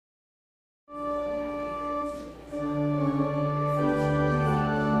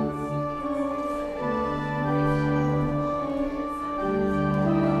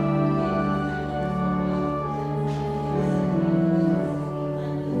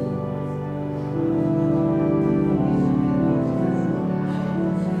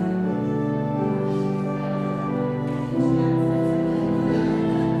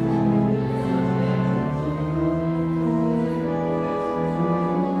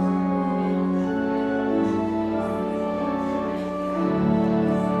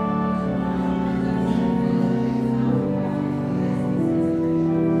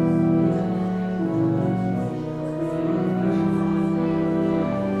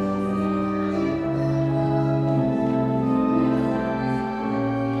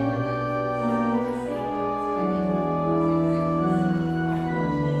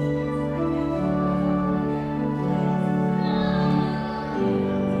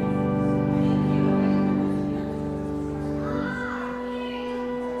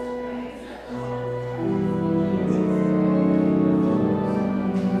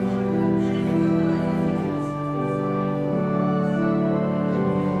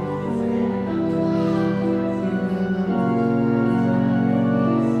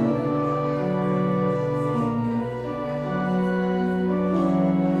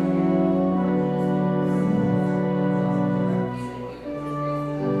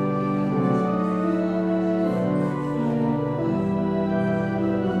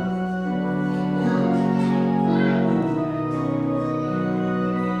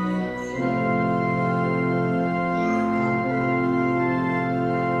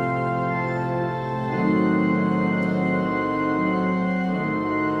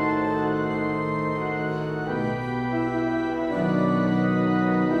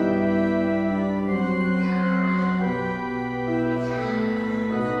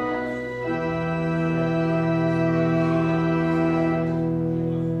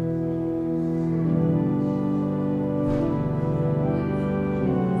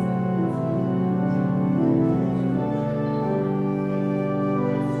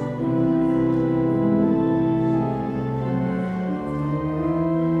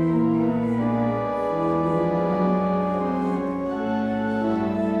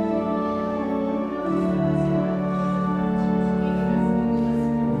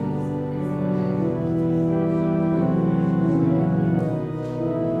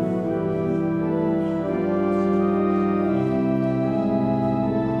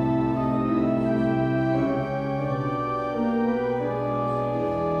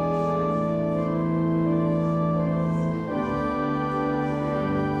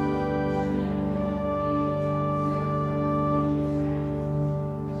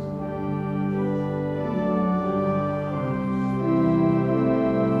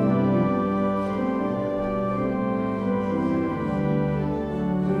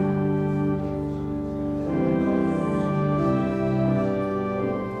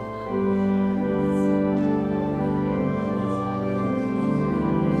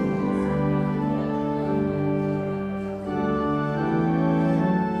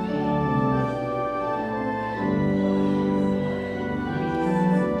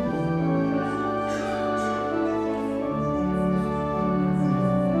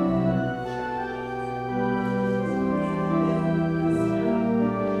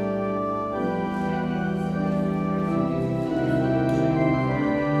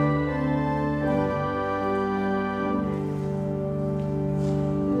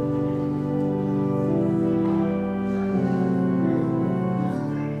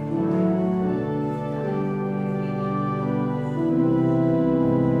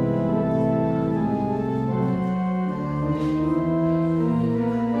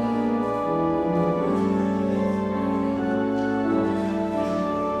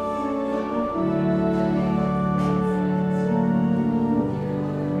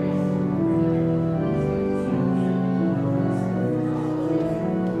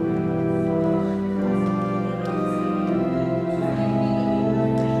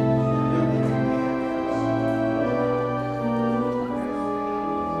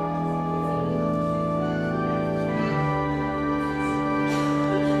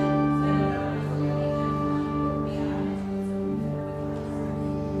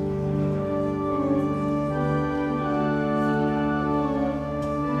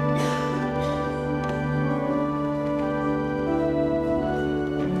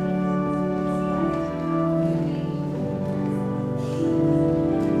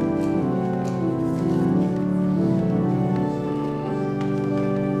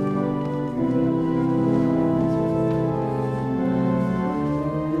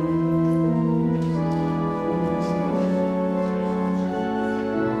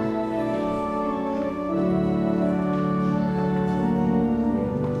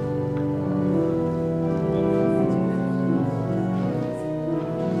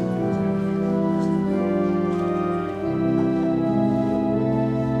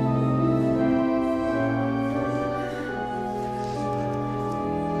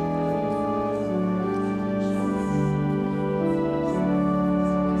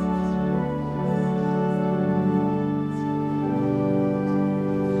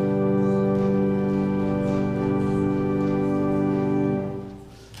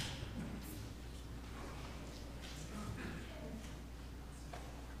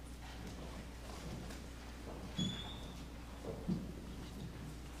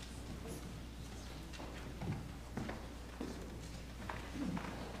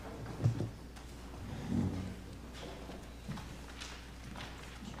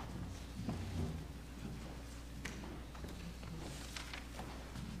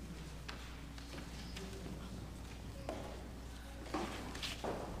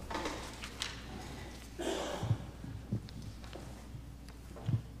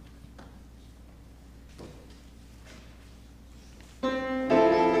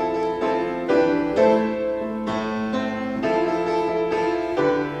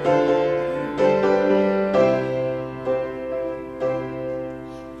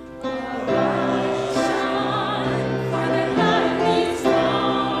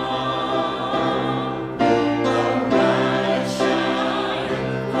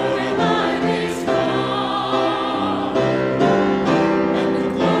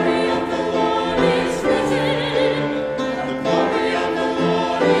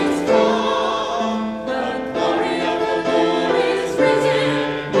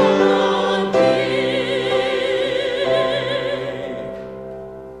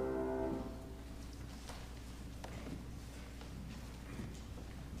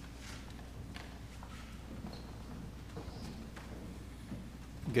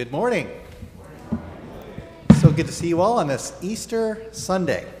Good morning. So good to see you all on this Easter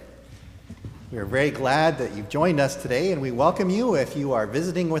Sunday. We are very glad that you've joined us today, and we welcome you if you are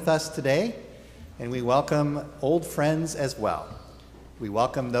visiting with us today, and we welcome old friends as well. We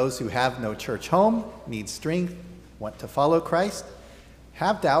welcome those who have no church home, need strength, want to follow Christ,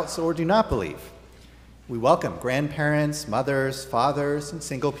 have doubts, or do not believe. We welcome grandparents, mothers, fathers, and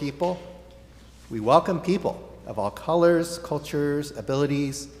single people. We welcome people of all colors, cultures,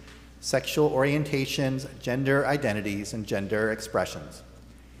 abilities, sexual orientations, gender identities, and gender expressions.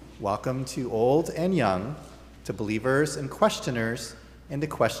 Welcome to old and young, to believers and questioners, and to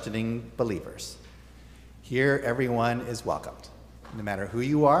questioning believers. Here, everyone is welcomed. No matter who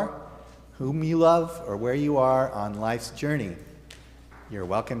you are, whom you love, or where you are on life's journey, you're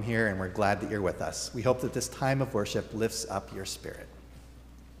welcome here, and we're glad that you're with us. We hope that this time of worship lifts up your spirit.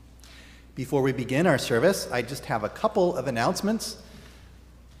 Before we begin our service, I just have a couple of announcements.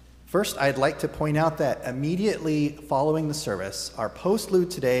 First, I'd like to point out that immediately following the service, our postlude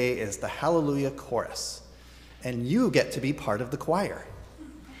today is the Hallelujah Chorus, and you get to be part of the choir.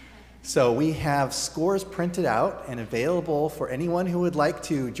 So we have scores printed out and available for anyone who would like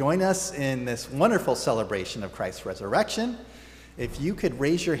to join us in this wonderful celebration of Christ's resurrection. If you could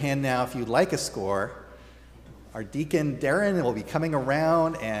raise your hand now if you'd like a score. Our deacon, Darren, will be coming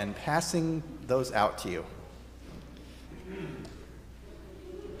around and passing those out to you.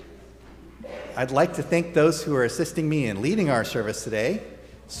 I'd like to thank those who are assisting me in leading our service today,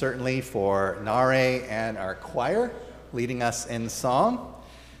 certainly for Nare and our choir leading us in song.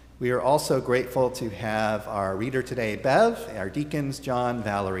 We are also grateful to have our reader today, Bev, our deacons, John,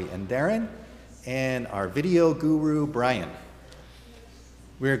 Valerie, and Darren, and our video guru, Brian.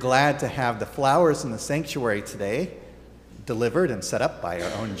 We're glad to have the flowers in the sanctuary today delivered and set up by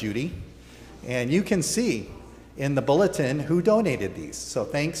our own Judy. And you can see in the bulletin who donated these. So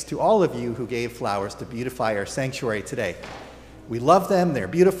thanks to all of you who gave flowers to beautify our sanctuary today. We love them, they're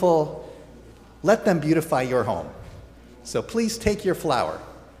beautiful. Let them beautify your home. So please take your flower.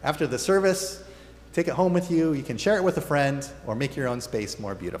 After the service, take it home with you. You can share it with a friend or make your own space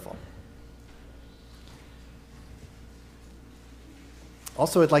more beautiful.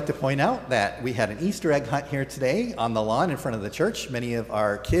 Also, I'd like to point out that we had an Easter egg hunt here today on the lawn in front of the church. Many of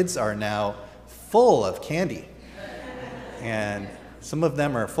our kids are now full of candy. And some of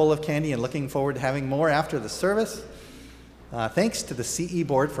them are full of candy and looking forward to having more after the service. Thanks to the CE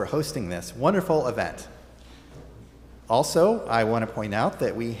board for hosting this wonderful event. Also, I want to point out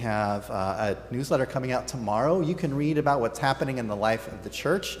that we have a newsletter coming out tomorrow. You can read about what's happening in the life of the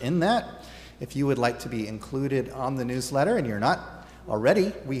church in that. If you would like to be included on the newsletter and you're not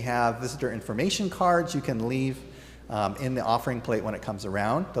already, we have visitor information cards you can leave in the offering plate when it comes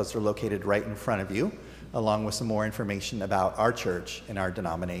around. Those are located right in front of you, along with some more information about our church and our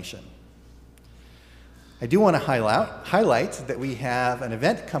denomination. I do want to highlight that we have an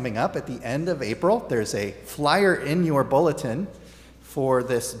event coming up at the end of April. There's a flyer in your bulletin for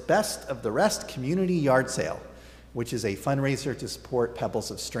this Best of the Rest community yard sale, which is a fundraiser to support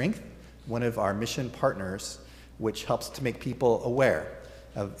Pebbles of Strength, one of our mission partners, which helps to make people aware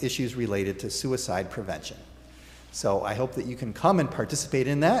of issues related to suicide prevention. So I hope that you can come and participate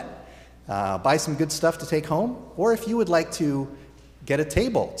in that, buy some good stuff to take home, or if you would like to get a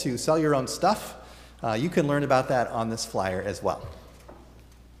table to sell your own stuff, you can learn about that on this flyer as well.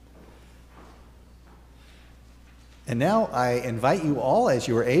 And now I invite you all, as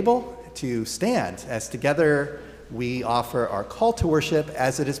you are able, to stand as together we offer our call to worship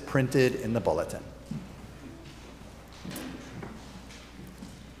as it is printed in the bulletin.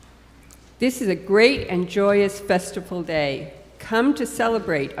 This is a great and joyous festival day. Come to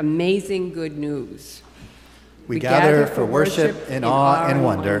celebrate amazing good news. We gather for worship in awe and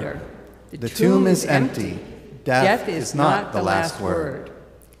wonder. The tomb is empty. Death is not the last word.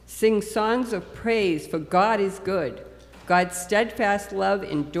 Sing songs of praise, for God is good. God's steadfast love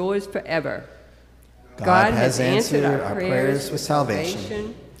endures forever. God has answered our prayers with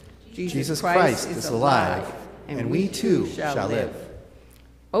salvation. Jesus Christ is alive, and we too shall live.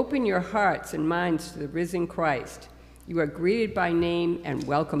 Open your hearts and minds to the risen Christ. You are greeted by name and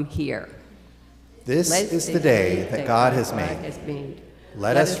welcome here. This is the day that God has made.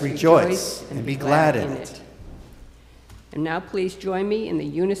 Let us rejoice and be glad in it. And now please join me in the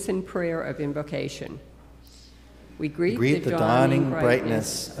unison prayer of invocation. We greet the dawning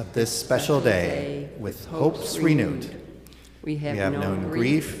brightness of this special day with hopes renewed. We have known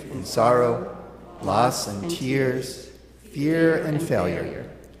grief and sorrow, loss and tears, fear and failure.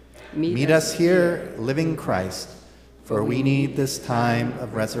 Meet us here, living Christ, for we need this time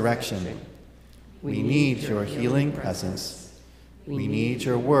of resurrection. We need your healing presence. We need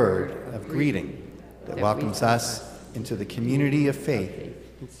your word of greeting that welcomes us into the community of faith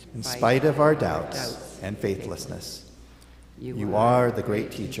in spite of our doubts and faithlessness. You are the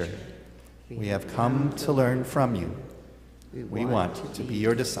great teacher. We have come to learn from you. We want to be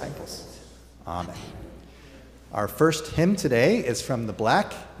your disciples. Amen. Our first hymn today is from the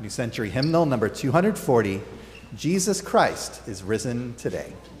Black New Century Hymnal, number 240, Jesus Christ is Risen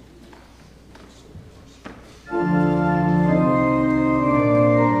Today.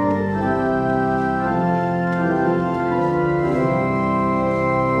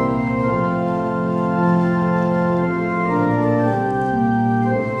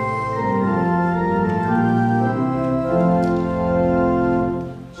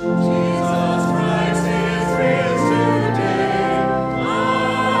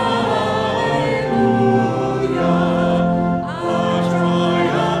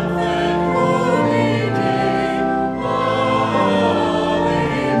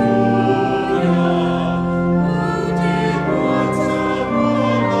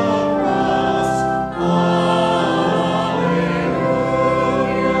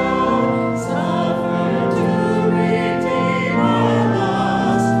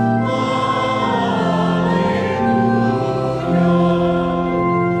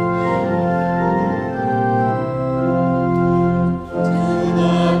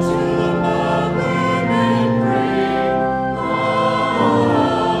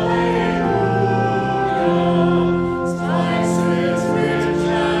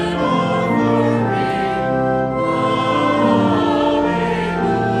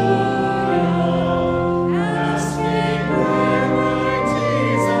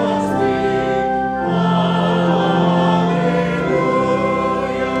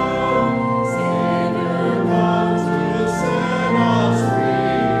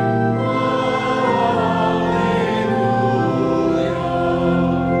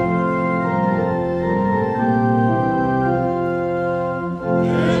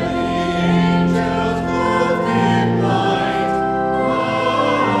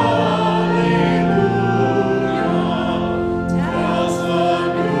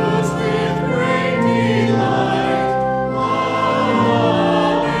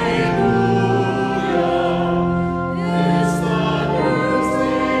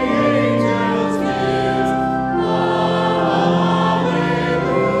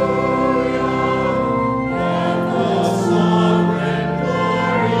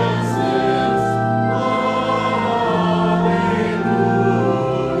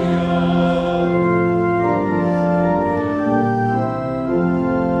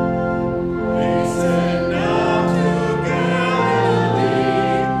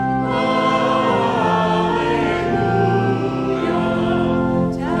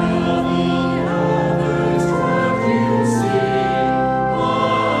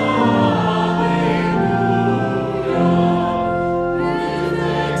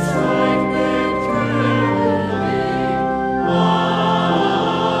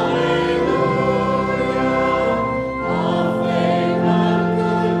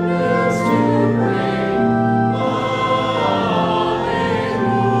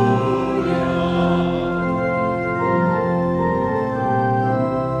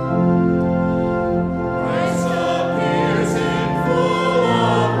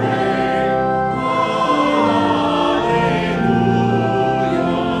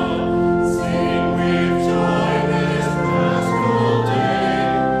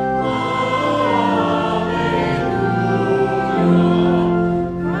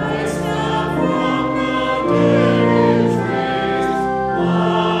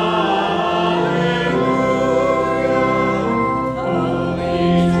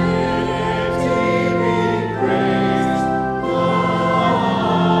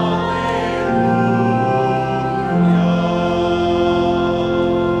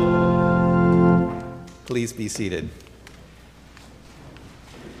 Please be seated.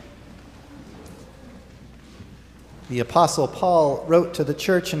 The Apostle Paul wrote to the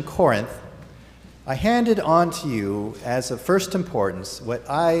church in Corinth, "I handed on to you as of first importance what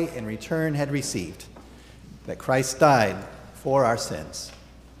I in return had received, that Christ died for our sins."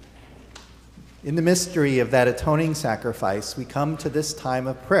 In the mystery of that atoning sacrifice, we come to this time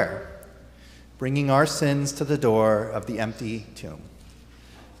of prayer, bringing our sins to the door of the empty tomb.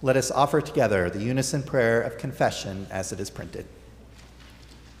 Let us offer together the unison prayer of confession as it is printed.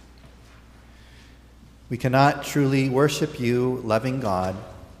 We cannot truly worship you, loving God,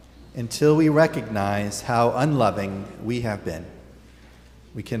 until we recognize how unloving we have been.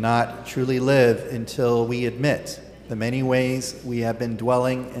 We cannot truly live until we admit the many ways we have been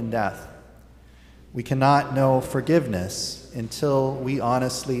dwelling in death. We cannot know forgiveness until we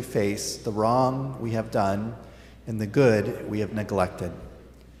honestly face the wrong we have done and the good we have neglected.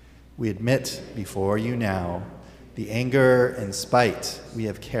 We admit before you now the anger and spite we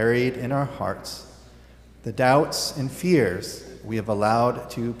have carried in our hearts, the doubts and fears we have allowed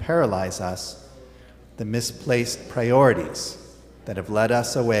to paralyze us, the misplaced priorities that have led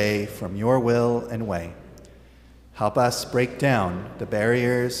us away from your will and way. Help us break down the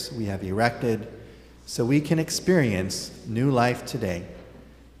barriers we have erected so we can experience new life today.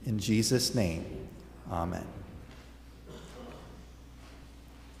 In Jesus' name, amen.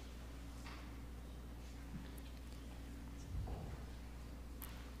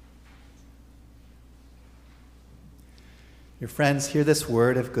 Your friends, hear this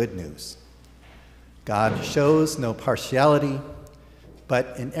word of good news. God shows no partiality,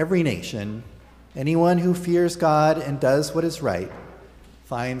 but in every nation, anyone who fears God and does what is right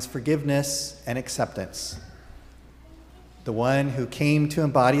finds forgiveness and acceptance. The one who came to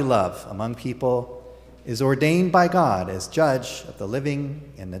embody love among people is ordained by God as judge of the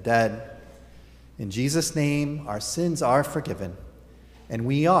living and the dead. In Jesus' name, our sins are forgiven, and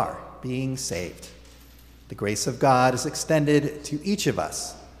we are being saved. The grace of God is extended to each of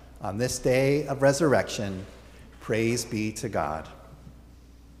us on this day of resurrection. Praise be to God.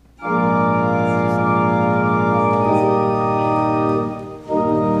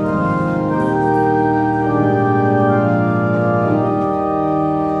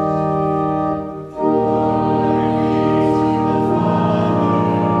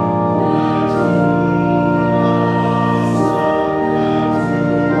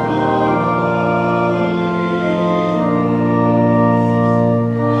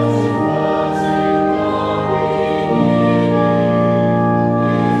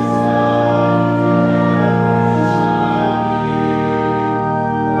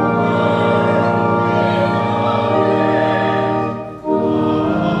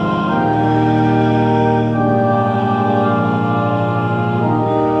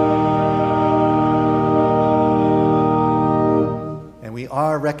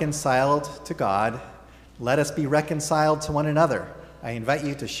 Reconciled to God, let us be reconciled to one another. I invite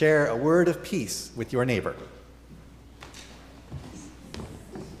you to share a word of peace with your neighbor.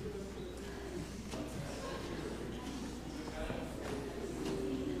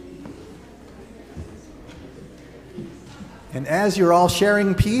 And as you're all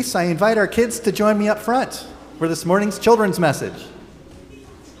sharing peace, I invite our kids to join me up front for this morning's children's message.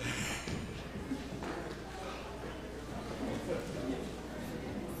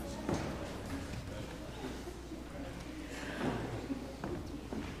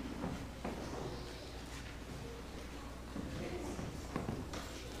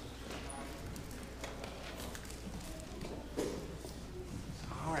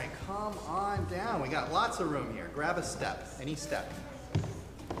 Grab a step, any step.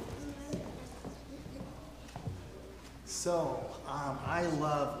 So, I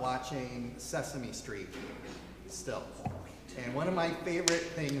love watching Sesame Street still. And one of my favorite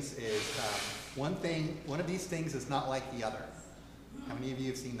things is one of these things is not like the other. How many of you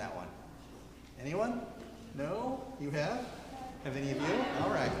have seen that one? Anyone? No? You have? Have any of you? All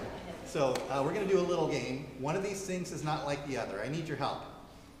right. So we're going to do a little game. One of these things is not like the other. I need your help.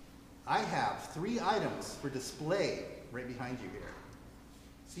 I have 3 items for display right behind you here.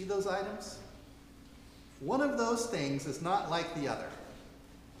 See those items? One of those things is not like the other.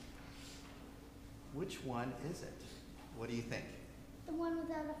 Which one is it? What do you think? The one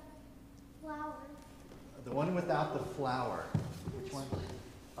without a flower. The one without the flower. Which one?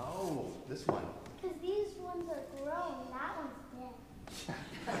 Oh, this one. Because these ones are grown. That one's dead.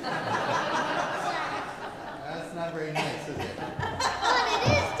 That's not very nice, is it? Oh,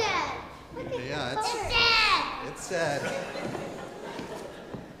 it is dead. Yeah, it's sad.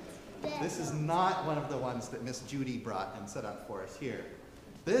 This is not one of the ones that Miss Judy brought and set up for us here.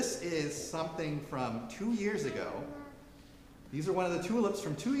 This is something from 2 years ago. These are one of the tulips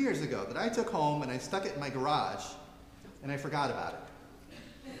from 2 years ago that I took home and I stuck it in my garage and I forgot about it.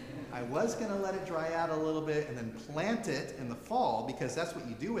 I was going to let it dry out a little bit and then plant it in the fall because that's what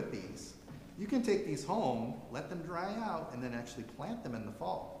you do with these. You can take these home, let them dry out, and then actually plant them in the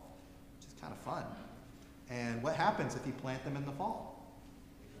fall, which is kind of fun. And what happens if you plant them in the fall?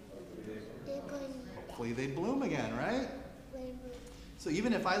 Hopefully they bloom again, right? So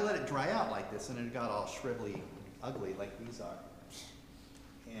even if I let it dry out like this and it got all shrivelly, ugly like these are,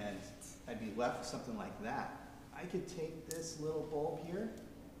 and I'd be left with something like that, I could take this little bulb here,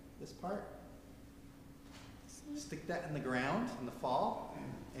 this part, stick that in the ground in the fall,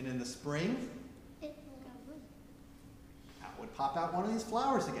 and in the spring, out would pop out one of these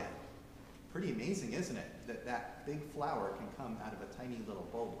flowers again. Pretty amazing, isn't it? That big flower can come out of a tiny little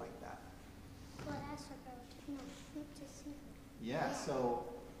bulb like that. Well, that's about no, not to see. Yeah, so,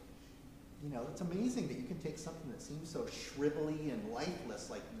 it's amazing that you can take something that seems so shrivelly and lifeless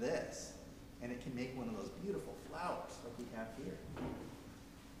like this, and it can make one of those beautiful flowers like we have here.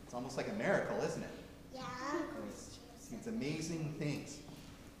 It's almost like a miracle, isn't it? Yeah. It's amazing things.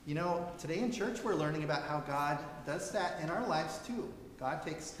 Today in church we're learning about how God does that in our lives too. God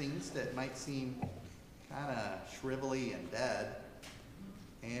takes things that might seem kind of shrivelly and dead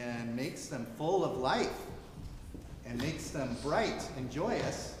and makes them full of life and makes them bright and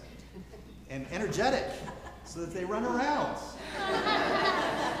joyous and energetic so that they run around.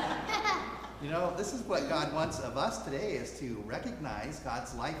 This is what God wants of us today, is to recognize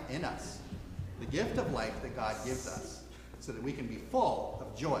God's life in us, the gift of life that God gives us, so that we can be full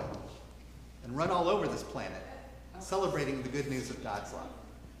of joy and run all over this planet, celebrating the good news of God's love.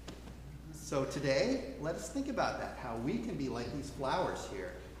 So today, let us think about that, how we can be like these flowers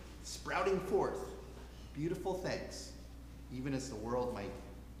here, sprouting forth beautiful things, even as the world might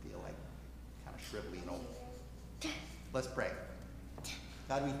feel like kind of shrivelly and old. Let's pray.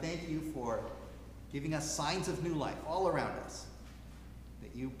 God, we thank you for giving us signs of new life all around us,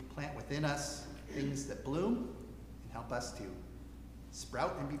 that you plant within us things that bloom and help us to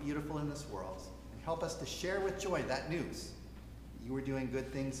sprout and be beautiful in this world, and help us to share with joy that news that you are doing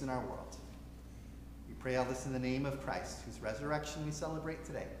good things in our world. We pray all this in the name of Christ, whose resurrection we celebrate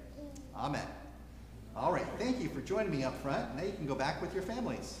today. Amen. All right, thank you for joining me up front. Now you can go back with your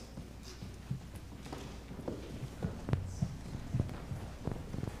families.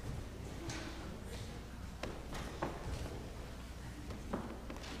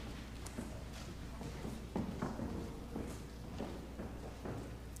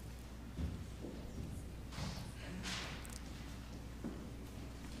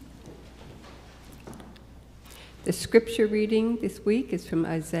 The scripture reading this week is from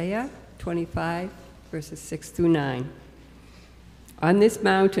Isaiah 25, verses 6 through 9. On this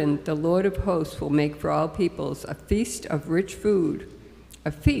mountain, the Lord of hosts will make for all peoples a feast of rich food,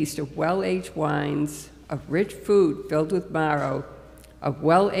 a feast of well-aged wines, of rich food filled with marrow, of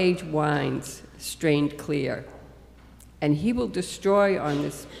well-aged wines strained clear. And he will destroy on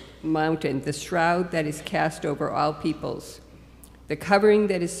this mountain the shroud that is cast over all peoples, the covering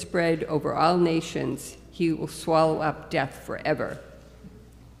that is spread over all nations. He will swallow up death forever.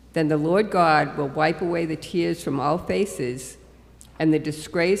 Then the Lord God will wipe away the tears from all faces, and the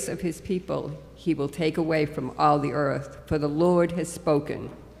disgrace of his people he will take away from all the earth, for the Lord has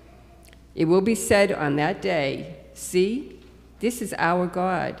spoken. It will be said on that day, "See, this is our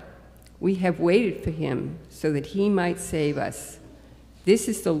God. We have waited for him so that he might save us. This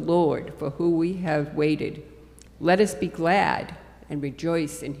is the Lord for whom we have waited. Let us be glad and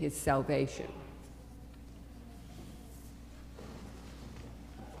rejoice in his salvation."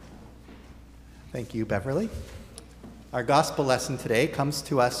 Thank you, Beverly. Our gospel lesson today comes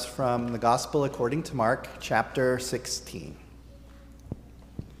to us from the Gospel according to Mark, chapter 16.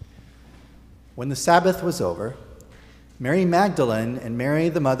 When the Sabbath was over, Mary Magdalene and Mary,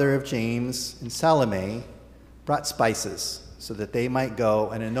 the mother of James, and Salome brought spices so that they might go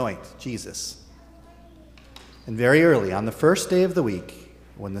and anoint Jesus. And very early, on the first day of the week,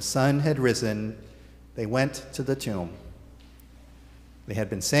 when the sun had risen, they went to the tomb. They had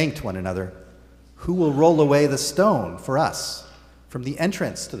been saying to one another, "Who will roll away the stone for us from the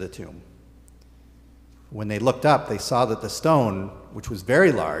entrance to the tomb?" When they looked up, they saw that the stone, which was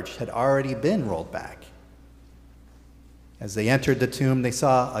very large, had already been rolled back. As they entered the tomb, they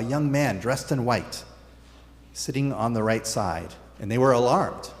saw a young man dressed in white, sitting on the right side, and they were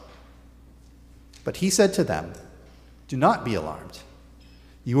alarmed. But he said to them, "Do not be alarmed.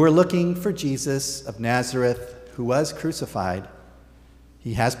 You are looking for Jesus of Nazareth, who was crucified.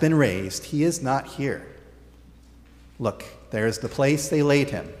 He has been raised. He is not here. Look, there is the place they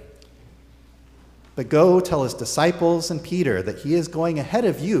laid him. But go tell his disciples and Peter that he is going ahead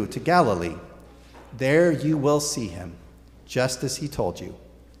of you to Galilee. There you will see him, just as he told you."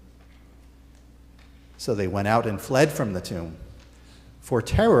 So they went out and fled from the tomb, for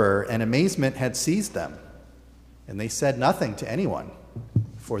terror and amazement had seized them, and they said nothing to anyone,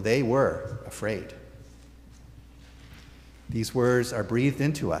 for they were afraid. These words are breathed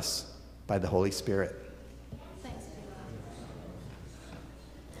into us by the Holy Spirit. Thanks be God.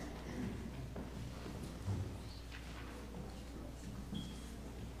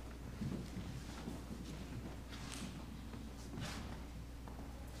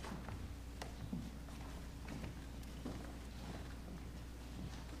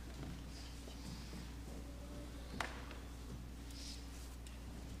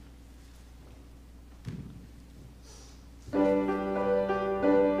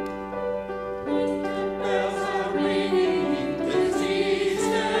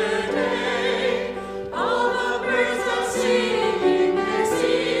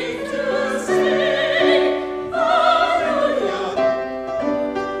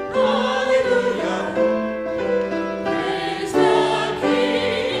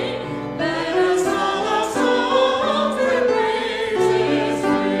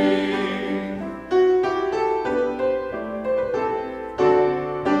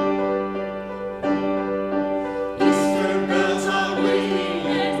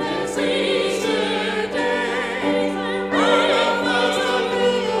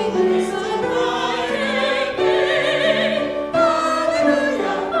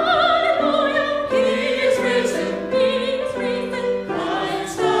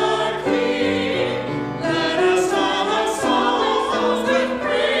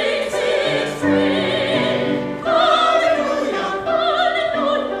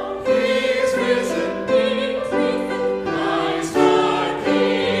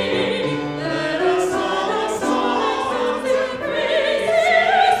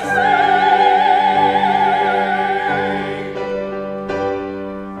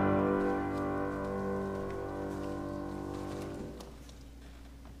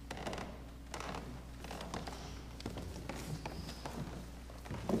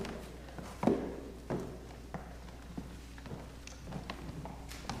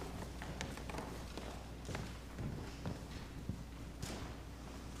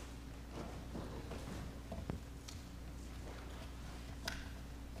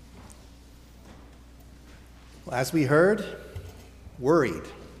 Well, as we heard, worried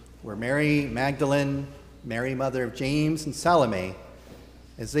were Mary Magdalene, Mary, mother of James, and Salome,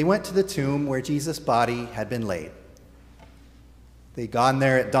 as they went to the tomb where Jesus' body had been laid. They'd gone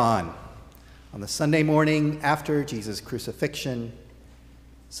there at dawn on the Sunday morning after Jesus' crucifixion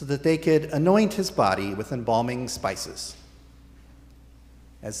so that they could anoint his body with embalming spices.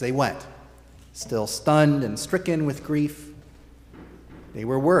 As they went, still stunned and stricken with grief, they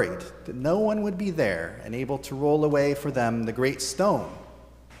were worried that no one would be there and able to roll away for them the great stone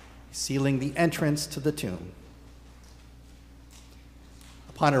sealing the entrance to the tomb.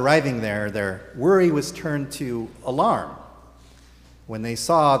 Upon arriving there, their worry was turned to alarm when they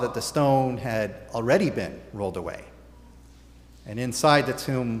saw that the stone had already been rolled away. And inside the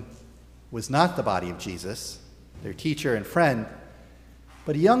tomb was not the body of Jesus, their teacher and friend,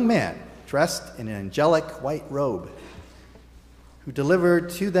 but a young man dressed in an angelic white robe who delivered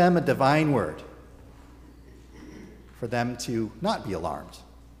to them a divine word for them to not be alarmed.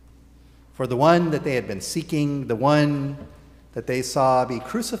 For the one that they had been seeking, the one that they saw be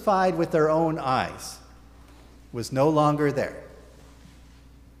crucified with their own eyes, was no longer there,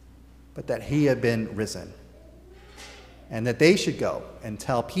 but that he had been risen, and that they should go and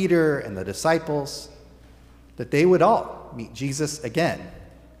tell Peter and the disciples that they would all meet Jesus again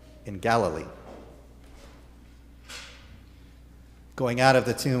in Galilee. Going out of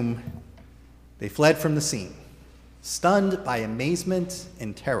the tomb, they fled from the scene, stunned by amazement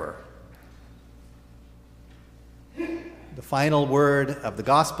and terror. The final word of the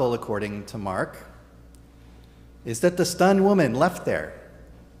gospel, according to Mark, is that the stunned woman left there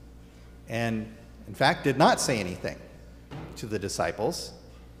and, in fact, did not say anything to the disciples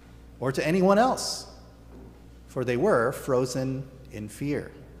or to anyone else, for they were frozen in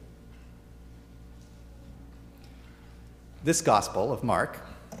fear. This gospel of Mark,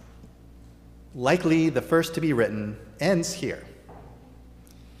 likely the first to be written, ends here,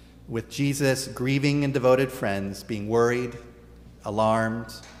 with Jesus' grieving and devoted friends being worried,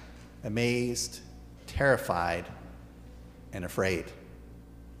 alarmed, amazed, terrified, and afraid.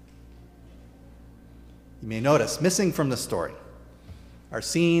 You may notice, missing from the story are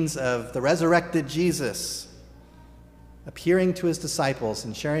scenes of the resurrected Jesus appearing to his disciples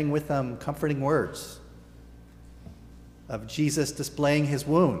and sharing with them comforting words, of Jesus displaying his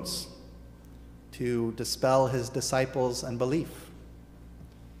wounds to dispel his disciples' unbelief,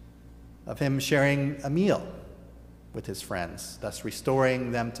 of him sharing a meal with his friends, thus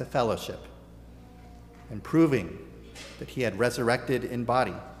restoring them to fellowship and proving that he had resurrected in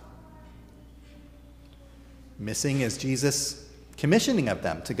body. Missing is Jesus' commissioning of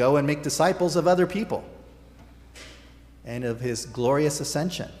them to go and make disciples of other people, and of his glorious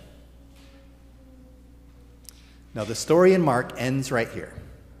ascension. Now, the story in Mark ends right here,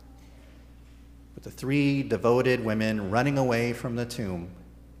 with the three devoted women running away from the tomb,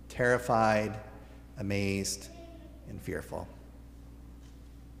 terrified, amazed, and fearful.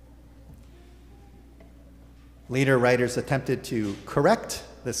 Later writers attempted to correct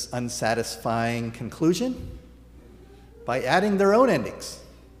this unsatisfying conclusion by adding their own endings.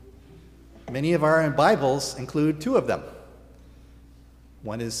 Many of our Bibles include two of them.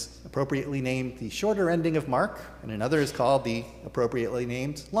 One is appropriately named the shorter ending of Mark, and another is called the appropriately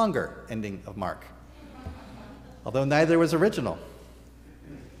named longer ending of Mark, although neither was original.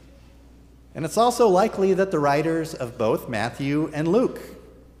 And it's also likely that the writers of both Matthew and Luke,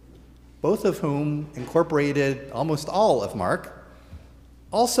 both of whom incorporated almost all of Mark,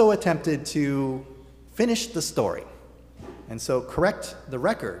 also attempted to finish the story and so correct the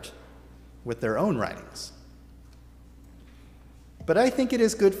record with their own writings. But I think it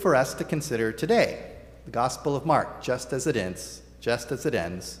is good for us to consider today the Gospel of Mark just as it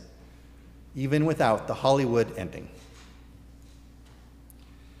ends, even without the Hollywood ending.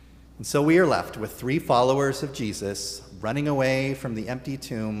 And so we are left with three followers of Jesus running away from the empty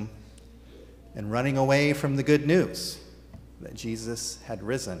tomb and running away from the good news that Jesus had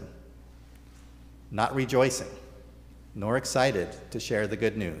risen, not rejoicing nor excited to share the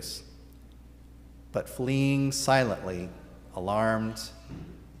good news, but fleeing silently, alarmed,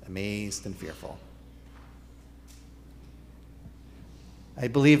 amazed, and fearful. I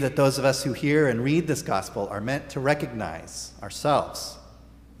believe that those of us who hear and read this gospel are meant to recognize ourselves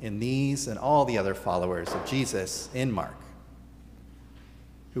in these and all the other followers of Jesus in Mark,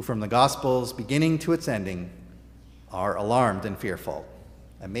 who from the gospel's beginning to its ending are alarmed and fearful,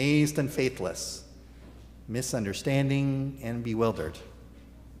 amazed and faithless, misunderstanding and bewildered,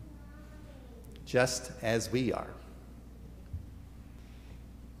 just as we are.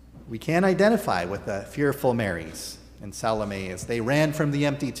 We can identify with the fearful Marys and Salome as they ran from the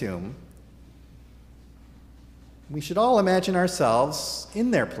empty tomb, We should all imagine ourselves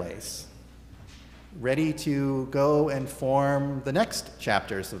in their place, ready to go and form the next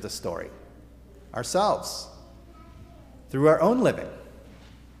chapters of the story, ourselves, through our own living.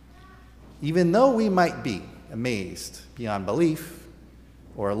 Even though we might be amazed beyond belief,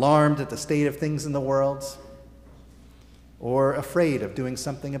 or alarmed at the state of things in the world, or afraid of doing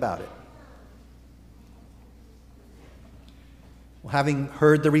something about it. Well, having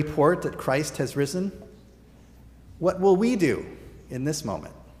heard the report that Christ has risen, what will we do in this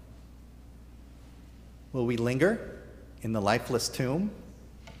moment? Will we linger in the lifeless tomb,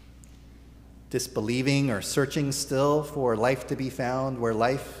 disbelieving or searching still for life to be found where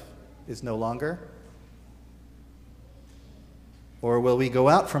life is no longer? Or will we go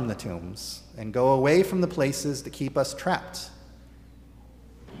out from the tombs and go away from the places that keep us trapped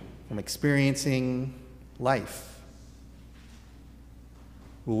from experiencing life?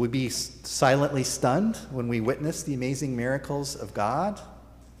 Will we be silently stunned when we witness the amazing miracles of God?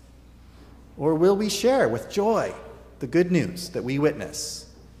 Or will we share with joy the good news that we witness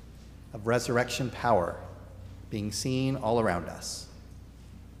of resurrection power being seen all around us,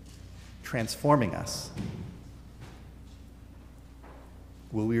 transforming us?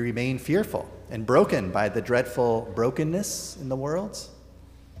 Will we remain fearful and broken by the dreadful brokenness in the world?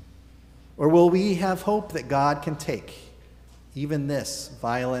 Or will we have hope that God can take even this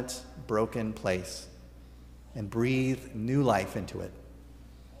violent, broken place and breathe new life into it?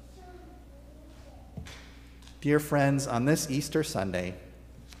 Dear friends, on this Easter Sunday,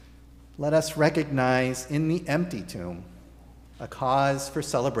 let us recognize in the empty tomb a cause for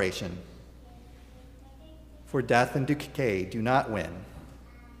celebration. For death and decay do not win,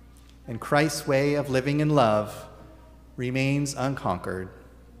 and Christ's way of living in love remains unconquered.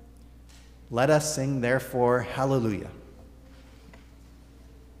 Let us sing, therefore, hallelujah.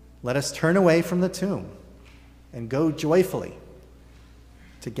 Let us turn away from the tomb and go joyfully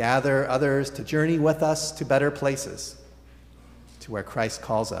to gather others to journey with us to better places, to where Christ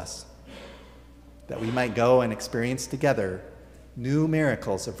calls us, that we might go and experience together new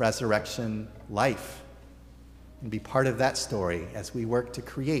miracles of resurrection life and be part of that story as we work to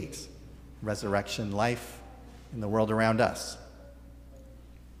create resurrection life in the world around us.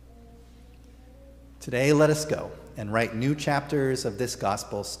 Today, let us go and write new chapters of this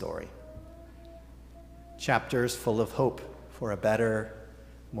gospel story. Chapters full of hope for a better,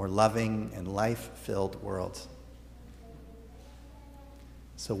 more loving, and life-filled world.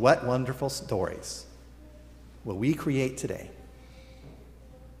 So what wonderful stories will we create today?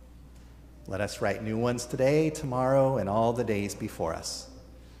 Let us write new ones today, tomorrow, and all the days before us,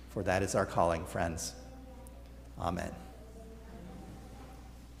 for that is our calling, friends. Amen.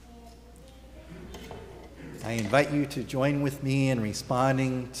 I invite you to join with me in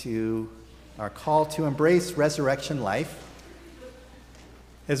responding to our call to embrace resurrection life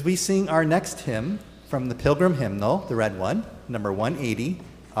as we sing our next hymn from the Pilgrim hymnal, the red one, number 180,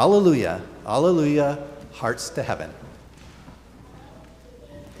 Alleluia, Alleluia, Hearts to Heaven.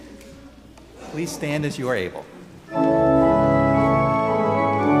 Please stand as you are able.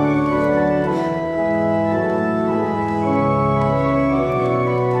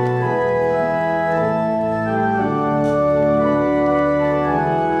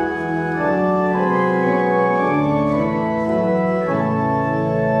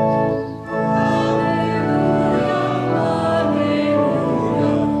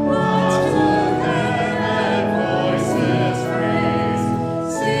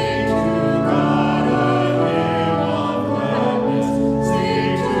 Sing to God a hymn of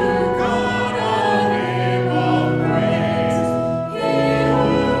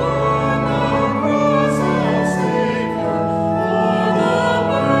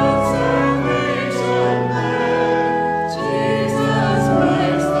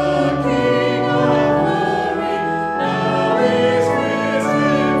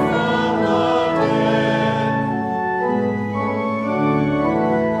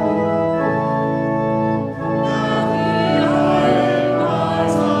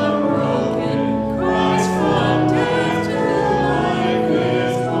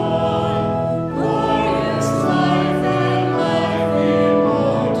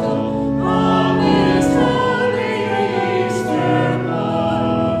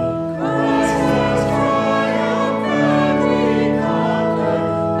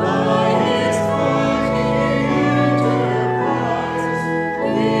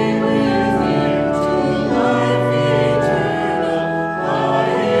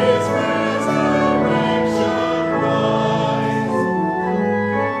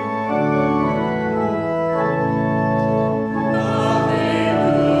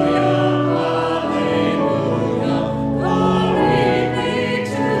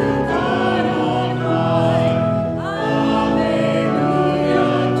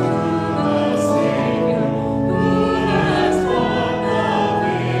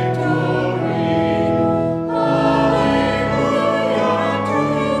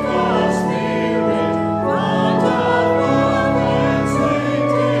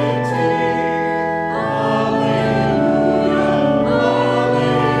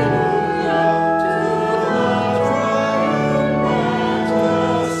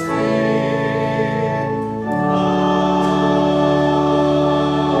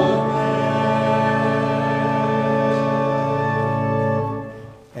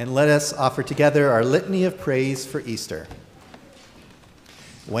let us offer together our litany of praise for Easter.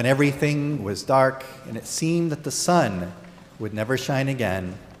 When everything was dark and it seemed that the sun would never shine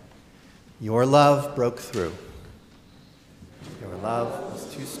again, your love broke through. Your love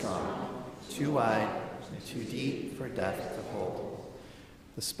was too strong, too wide, and too deep for death to hold.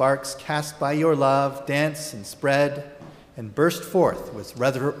 The sparks cast by your love danced and spread and burst forth with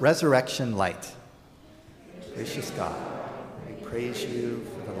resurrection light. Gracious God, we praise you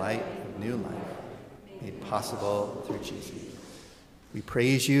for the light of new life made possible through Jesus. We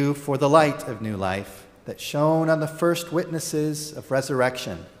praise you for the light of new life that shone on the first witnesses of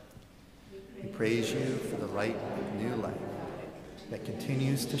resurrection. We praise you for the light of new life that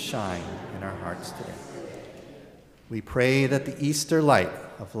continues to shine in our hearts today. We pray that the Easter light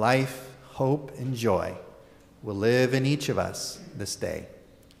of life, hope, and joy will live in each of us this day,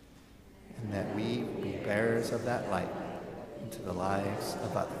 and that we be bearers of that light into the lives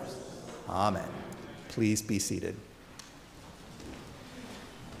of others. Amen. Please be seated.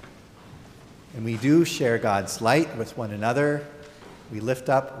 And we do share God's light with one another. We lift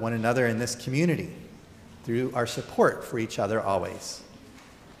up one another in this community through our support for each other always.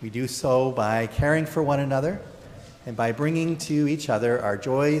 We do so by caring for one another and by bringing to each other our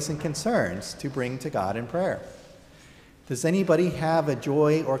joys and concerns to bring to God in prayer. Does anybody have a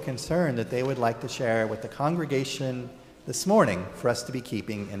joy or concern that they would like to share with the congregation this morning for us to be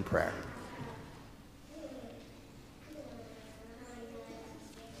keeping in prayer?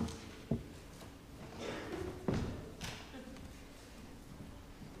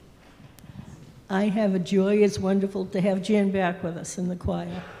 I have a joy. It's wonderful to have Jan back with us in the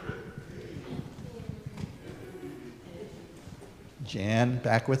choir. Jan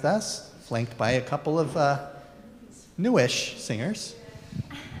back with us, flanked by a couple of newish singers.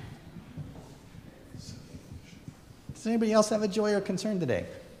 Does anybody else have a joy or concern today?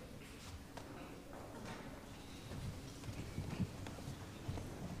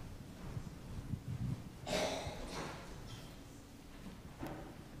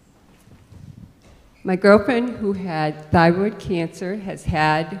 My girlfriend, who had thyroid cancer, has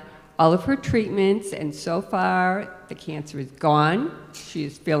had all of her treatments, and so far the cancer is gone. She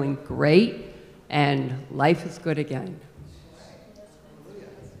is feeling great, and life is good again.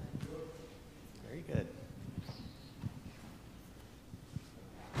 Very good.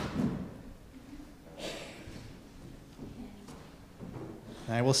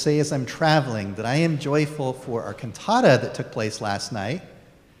 And I will say as I'm traveling that I am joyful for our cantata that took place last night,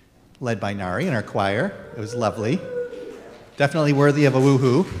 led by Nari and our choir. It was lovely. Definitely worthy of a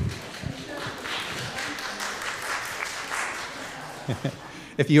woohoo.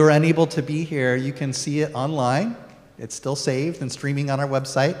 If you are unable to be here, you can see it online. It's still saved and streaming on our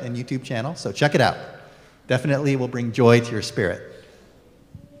website and YouTube channel, so check it out. Definitely will bring joy to your spirit.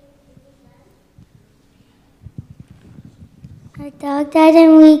 Our dog died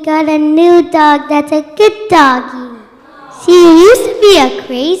and we got a new dog that's a good doggy. She used to be a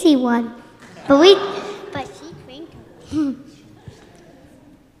crazy one, but she cranky.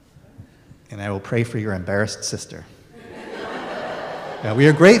 And I will pray for your embarrassed sister. Now, we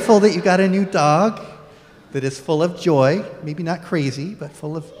are grateful that you got a new dog that is full of joy, maybe not crazy, but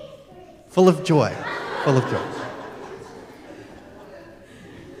full of joy, full of joy.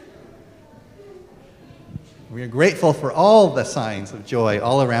 We are grateful for all the signs of joy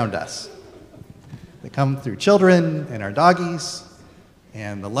all around us. They come through children and our doggies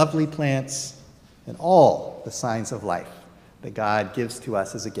and the lovely plants and all the signs of life that God gives to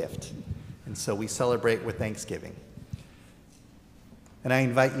us as a gift. And so we celebrate with thanksgiving. And I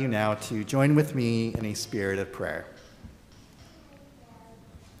invite you now to join with me in a spirit of prayer.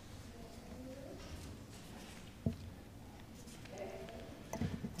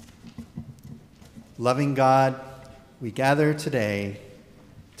 Loving God, we gather today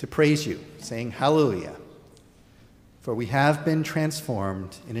to praise you, saying hallelujah, for we have been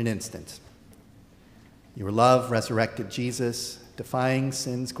transformed in an instant. Your love resurrected Jesus, defying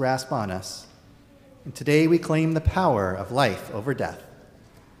sin's grasp on us, and today we claim the power of life over death,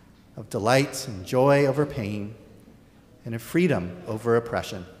 of delight and joy over pain, and of freedom over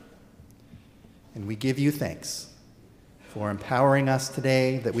oppression. And we give you thanks for empowering us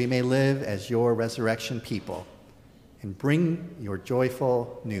today that we may live as your resurrection people and bring your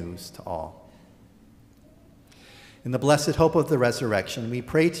joyful news to all. In the blessed hope of the resurrection, we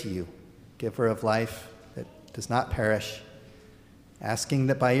pray to you, giver of life that does not perish, asking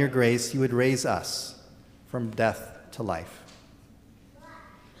that by your grace you would raise us from death to life.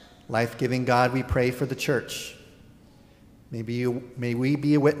 Life-giving God, we pray for the church. May we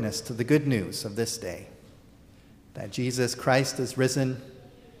be a witness to the good news of this day, that Jesus Christ is risen,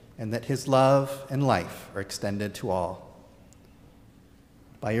 and that his love and life are extended to all.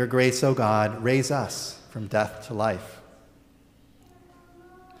 By your grace, O God, raise us from death to life.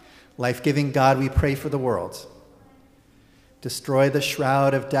 Life-giving God, we pray for the world. Destroy the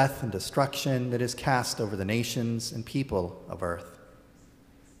shroud of death and destruction that is cast over the nations and people of earth.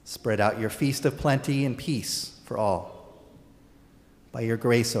 Spread out your feast of plenty and peace for all. By your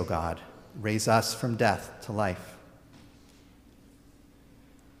grace, O God, raise us from death to life.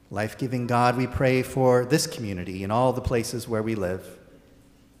 Life-giving God, we pray for this community and all the places where we live.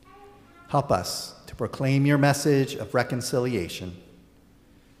 Help us to proclaim your message of reconciliation,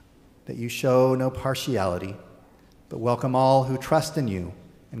 that you show no partiality, but welcome all who trust in you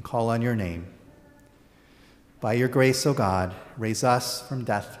and call on your name. By your grace, O God, raise us from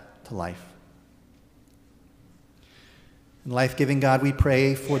death to life. And life-giving God, we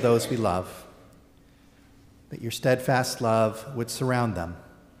pray for those we love, that your steadfast love would surround them.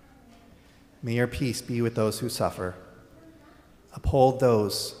 May your peace be with those who suffer. Uphold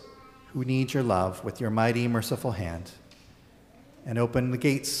those who need your love with your mighty, merciful hand, and open the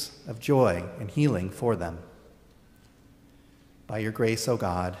gates of joy and healing for them. By your grace, O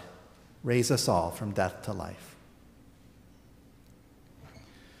God, raise us all from death to life.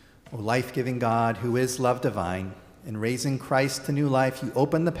 O life-giving God, who is love divine, in raising Christ to new life, you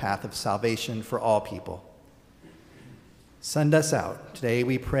open the path of salvation for all people. Send us out. Today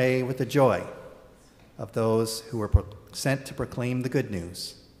we pray with the joy of those who were sent to proclaim the good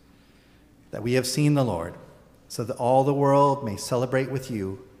news, that we have seen the Lord, so that all the world may celebrate with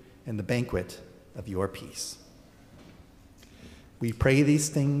you in the banquet of your peace. We pray these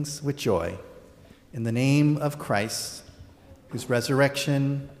things with joy in the name of Christ, whose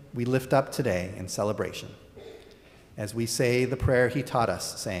resurrection we lift up today in celebration, as we say the prayer he taught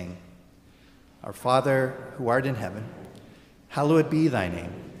us, saying, Our Father, who art in heaven, hallowed be thy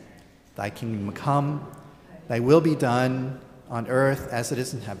name. Thy kingdom come, thy will be done on earth as it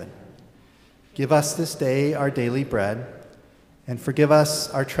is in heaven. Give us this day our daily bread, and forgive us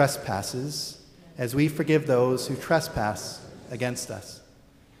our trespasses, as we forgive those who trespass against us.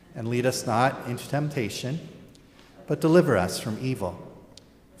 And lead us not into temptation, but deliver us from evil.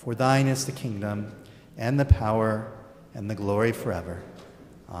 For thine is the kingdom, and the power, and the glory forever.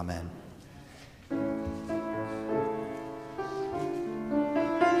 Amen.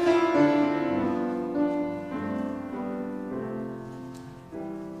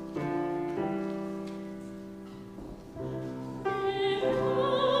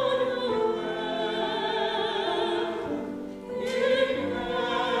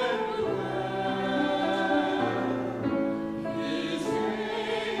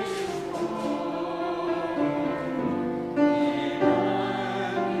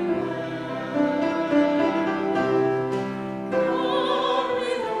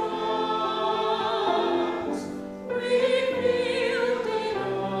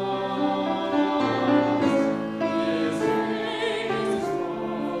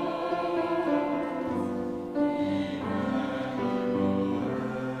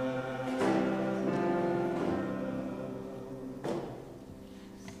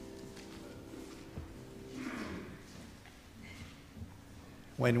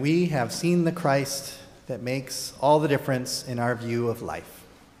 When we have seen the Christ that makes all the difference in our view of life,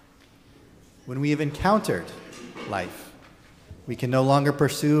 when we have encountered life, we can no longer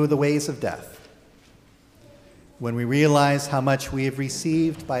pursue the ways of death. When we realize how much we have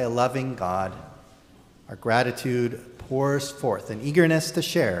received by a loving God, our gratitude pours forth in eagerness to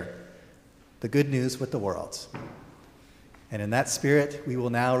share the good news with the world. And in that spirit, we will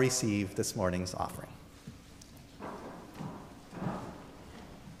now receive this morning's offering.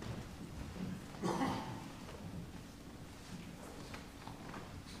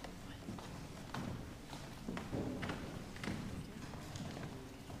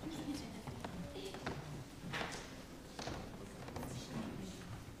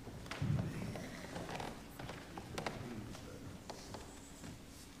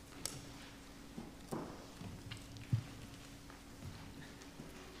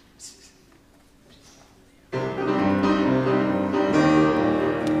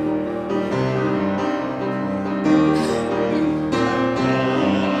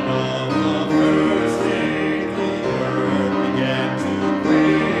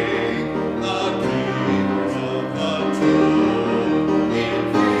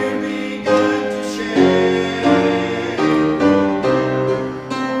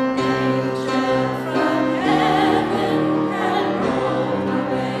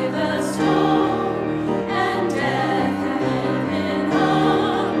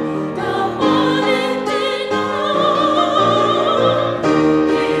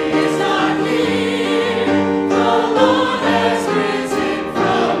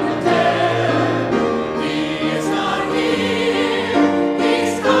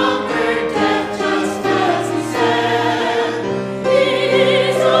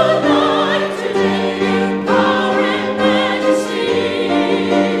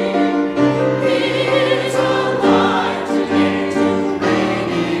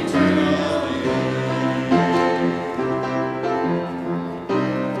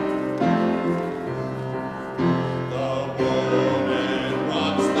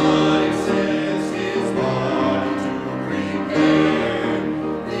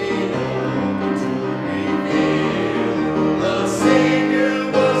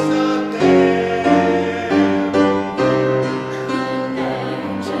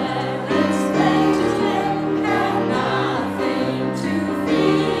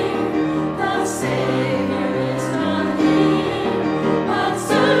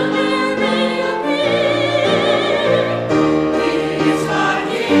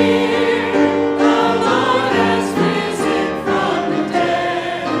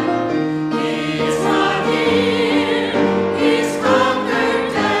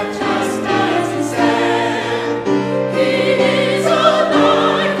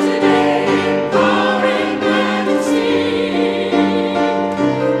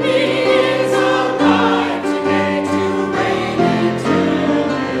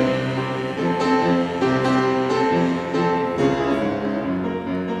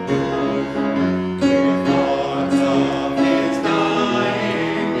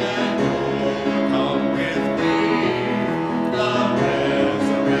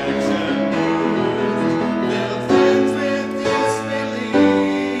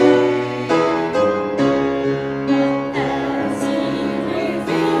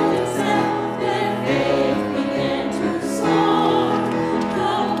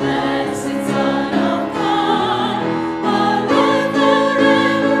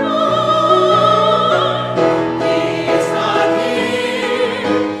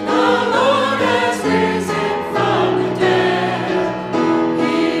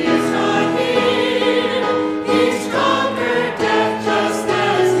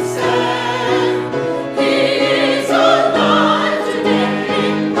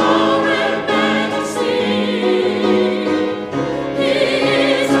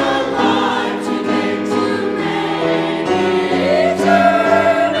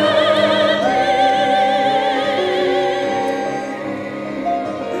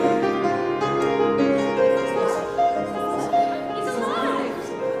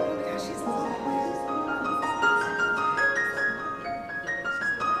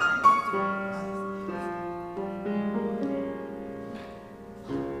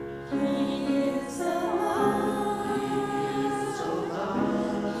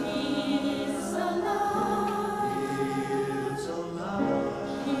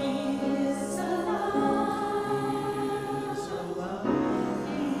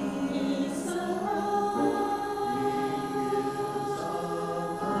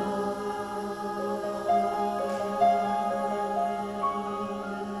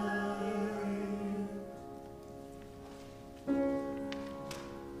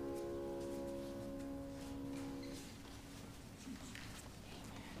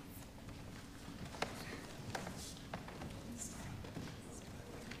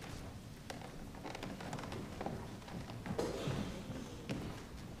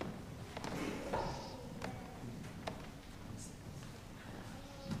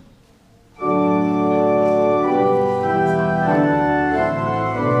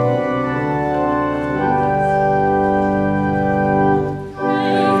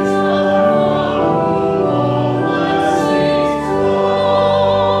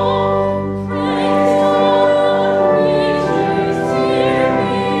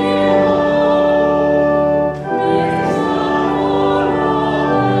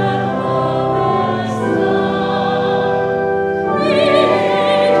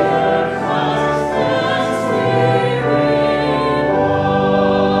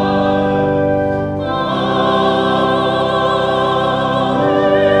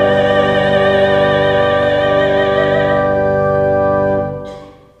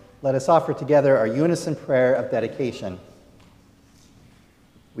 us offer together our unison prayer of dedication.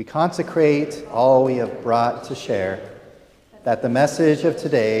 We consecrate all we have brought to share, that the message of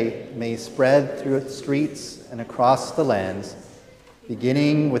today may spread through its streets and across the lands,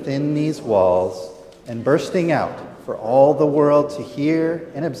 beginning within these walls and bursting out for all the world to hear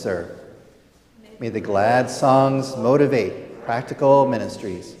and observe. May the glad songs motivate practical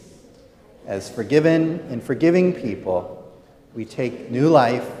ministries. As forgiven and forgiving people, we take new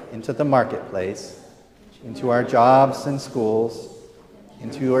life into the marketplace, into our jobs and schools,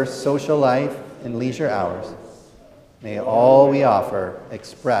 into our social life and leisure hours. May all we offer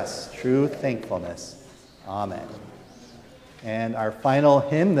express true thankfulness. Amen. And our final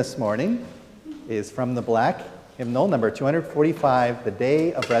hymn this morning is from the Black hymnal, number 245, The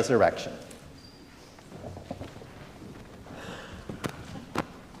Day of Resurrection.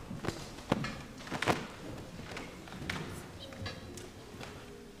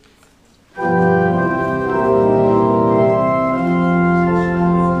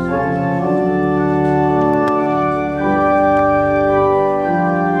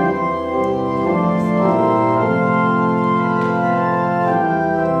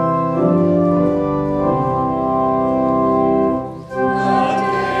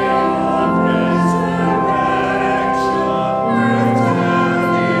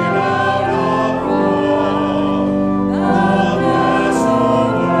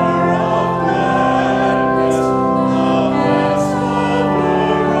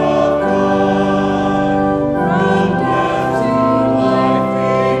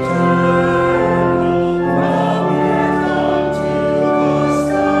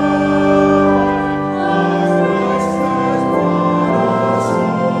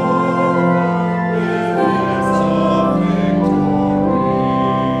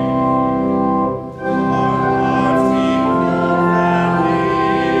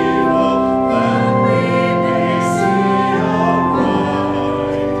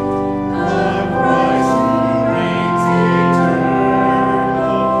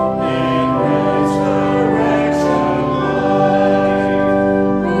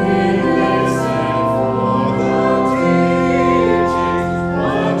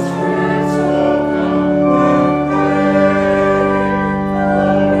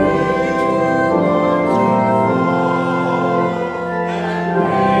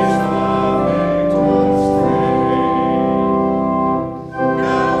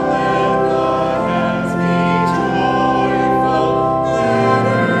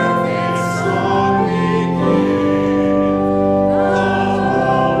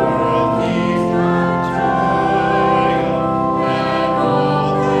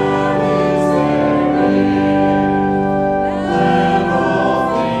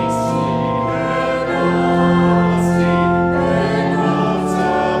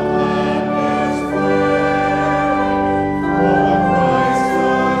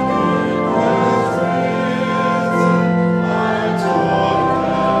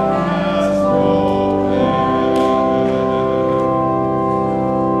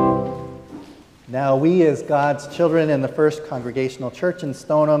 We, as God's children in the First Congregational Church in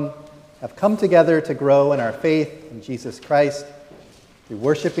Stoneham, have come together to grow in our faith in Jesus Christ through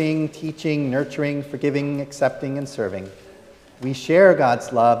worshiping, teaching, nurturing, forgiving, accepting, and serving. We share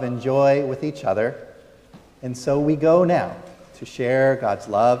God's love and joy with each other, and so we go now to share God's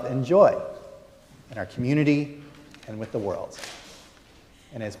love and joy in our community and with the world.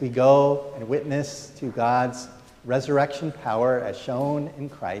 And as we go and witness to God's resurrection power as shown in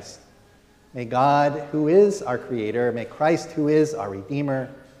Christ, may God, who is our Creator, may Christ, who is our Redeemer,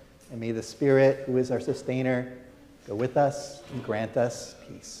 and may the Spirit, who is our Sustainer, go with us and grant us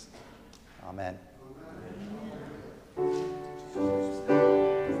peace. Amen.